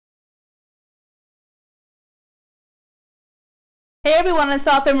Hey everyone, it's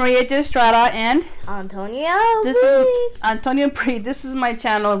Author Maria Estrada and Antonio. This is Antonio Pre. This is my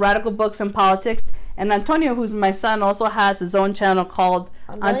channel, Radical Books and Politics. And Antonio, who's my son, also has his own channel called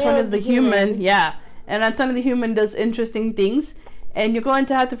Antonio the Human. Yeah. And Antonio the Human does interesting things. And you're going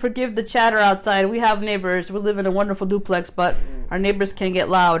to have to forgive the chatter outside. We have neighbors. We live in a wonderful duplex, but our neighbors can get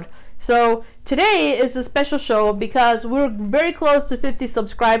loud. So today is a special show because we're very close to 50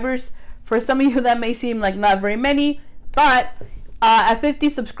 subscribers. For some of you, that may seem like not very many, but at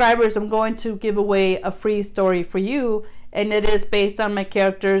 50 subscribers, I'm going to give away a free story for you, and it is based on my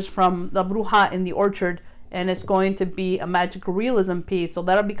characters from La Bruja in the Orchard, and it's going to be a magical realism piece. So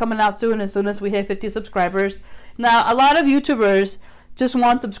that'll be coming out soon as we hit 50 subscribers. Now, a lot of YouTubers just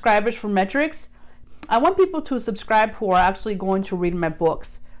want subscribers for metrics. I want people to subscribe who are actually going to read my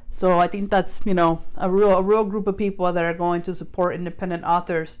books. So I think that's, you know, a real group of people that are going to support independent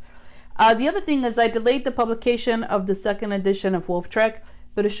authors. The other thing is I delayed the publication of the second edition of Wolf Trek,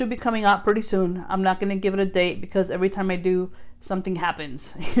 but it should be coming out pretty soon. I'm not going to give it a date because every time I do, something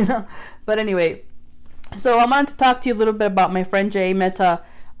happens. But anyway, so I wanted to talk to you a little bit about my friend Jay Mehta.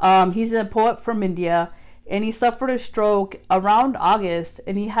 He's a poet from India, and he suffered a stroke around August,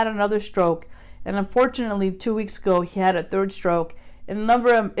 and he had another stroke. And unfortunately, 2 weeks ago, he had a third stroke. And a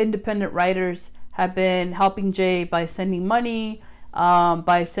number of independent writers have been helping Jay by sending money,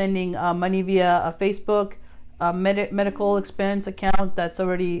 by sending money via a Facebook medical expense account that's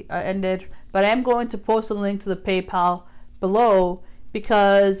already ended. But I am going to post a link to the PayPal below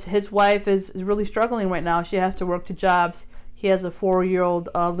because his wife is really struggling right now. She has to work 2 jobs. He has a 4-year-old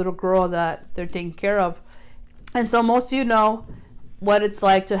little girl that they're taking care of. And so most of you know what it's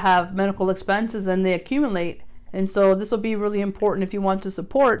like to have medical expenses and they accumulate. And so this will be really important if you want to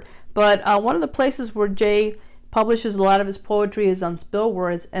support. But one of the places where Jay publishes a lot of his poetry is on Spill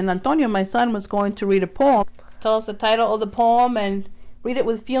Words, and Antonio, my son, was going to read a poem. Tell us the title of the poem and read it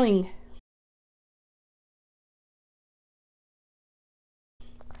with feeling.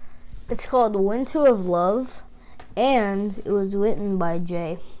 It's called Winter of Love, and it was written by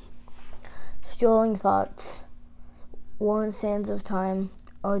Jay. Strolling thoughts, worn sands of time,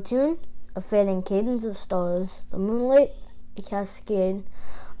 our tune, a fading cadence of stars, the moonlight, a cascade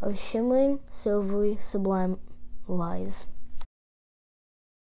of shimmering, silvery, sublime lies.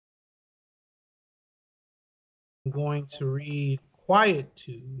 I'm going to read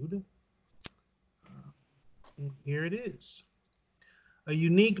Quietude, and here it is. A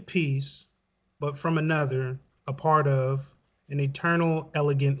unique piece, but from another, a part of an eternal,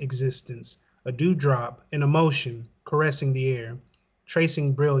 elegant existence, a dewdrop, an emotion, caressing the air,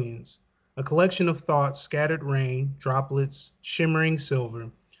 tracing brilliance, a collection of thoughts, scattered rain, droplets, shimmering silver,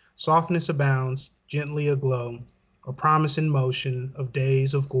 softness abounds, gently aglow, a promise in motion of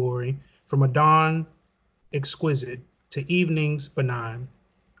days of glory, from a dawn exquisite to evenings benign.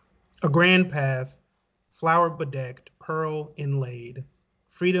 A grand path, flower bedecked, pearl inlaid,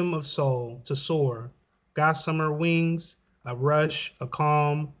 freedom of soul to soar, gossamer wings, a rush, a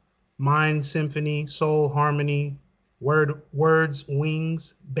calm, mind symphony, soul harmony, words,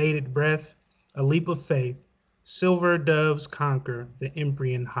 wings, bated breath, a leap of faith, silver doves conquer the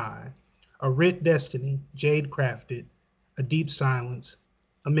empyrean high. A writ destiny, jade crafted, a deep silence,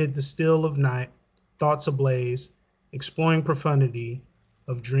 amid the still of night, thoughts ablaze, exploring profundity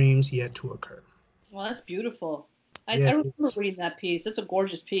of dreams yet to occur. Well, that's beautiful. I remember reading that piece. That's a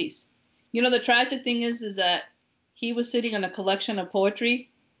gorgeous piece. You know, the tragic thing is that he was sitting on a collection of poetry,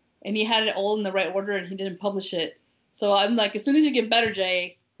 and he had it all in the right order, and he didn't publish it. So I'm like, as soon as you get better,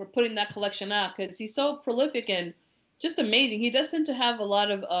 Jay, we're putting that collection out because he's so prolific and just amazing. He does tend to have a lot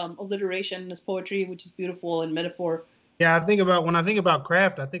of alliteration in his poetry, which is beautiful, and metaphor. Yeah, when I think about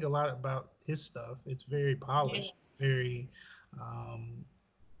craft, I think a lot about his stuff. It's very polished, very,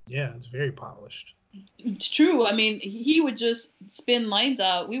 it's very polished. It's true. I mean, he would just spin lines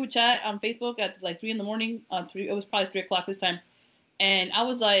out. We would chat on Facebook at like 3 in the morning. It was probably 3 o'clock this time, and I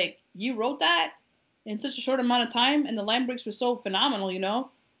was like, "You wrote that in such a short amount of time, and the line breaks were so phenomenal." You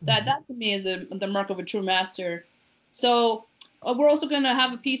know, that to me is the mark of a true master. So we're also going to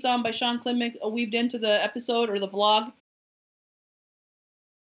have a piece on by Sean Klimek weaved into the episode or the vlog.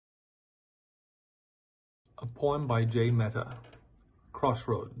 A poem by Jay Mehta,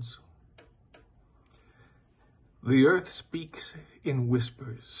 Crossroads. The earth speaks in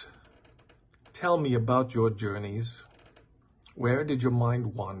whispers. Tell me about your journeys. Where did your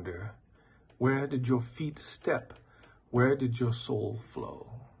mind wander? Where did your feet step? Where did your soul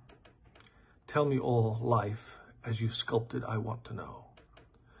flow? Tell me all life as you sculpted, I want to know.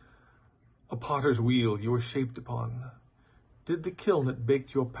 A potter's wheel you were shaped upon. Did the kiln that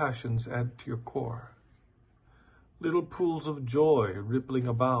baked your passions add to your core? Little pools of joy rippling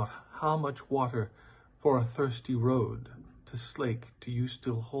about, how much water for a thirsty road to slake do you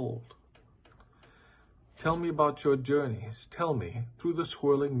still hold? Tell me about your journeys. Tell me, through the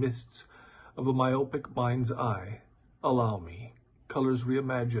swirling mists of a myopic mind's eye, allow me, colors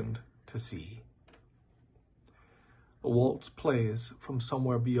reimagined, to see. A waltz plays from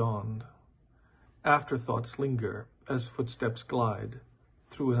somewhere beyond. Afterthoughts linger as footsteps glide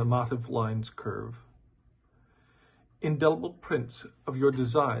through an emotive line's curve. Indelible prints of your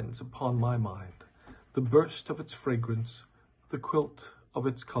designs upon my mind, the burst of its fragrance, the quilt of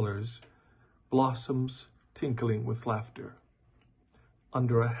its colors, blossoms tinkling with laughter,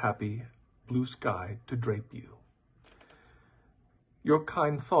 under a happy blue sky to drape you. Your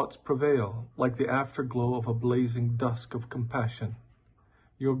kind thoughts prevail like the afterglow of a blazing dusk of compassion.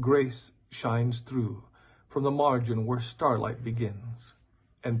 Your grace shines through from the margin where starlight begins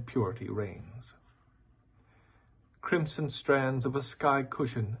and purity reigns. Crimson strands of a sky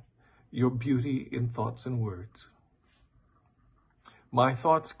cushion your beauty in thoughts and words. My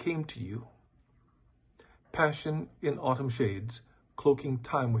thoughts came to you. Passion in autumn shades, cloaking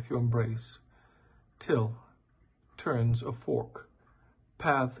time with your embrace, till turns a fork,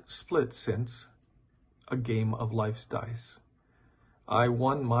 path split since, a game of life's dice. I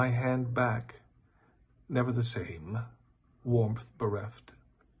won my hand back, never the same, warmth bereft,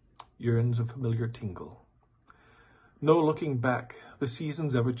 yearns a familiar tingle. No looking back, the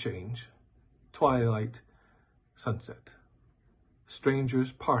seasons ever change, twilight, sunset.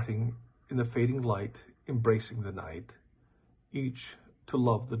 Strangers parting in the fading light, embracing the night, each to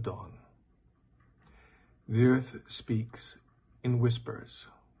love the dawn. The earth speaks in whispers.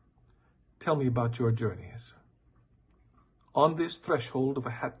 Tell me about your journeys. On this threshold of a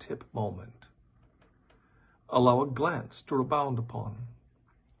hat-tip moment, allow a glance to rebound upon,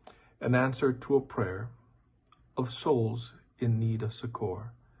 an answer to a prayer of souls in need of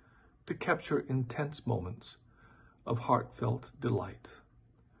succor, to capture intense moments of heartfelt delight.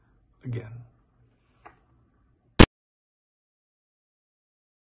 Again.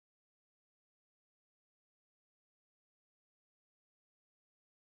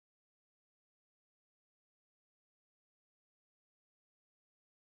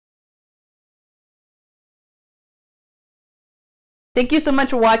 Thank you so much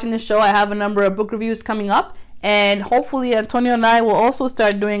for watching the show. I have a number of book reviews coming up, and hopefully Antonio and I will also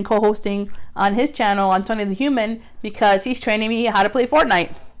start doing co-hosting on his channel, Antonio the Human, because he's training me how to play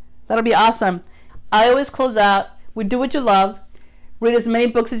Fortnite. That'll be awesome. I always close out with do what you love, read as many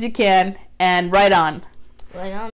books as you can, and write on. Right on.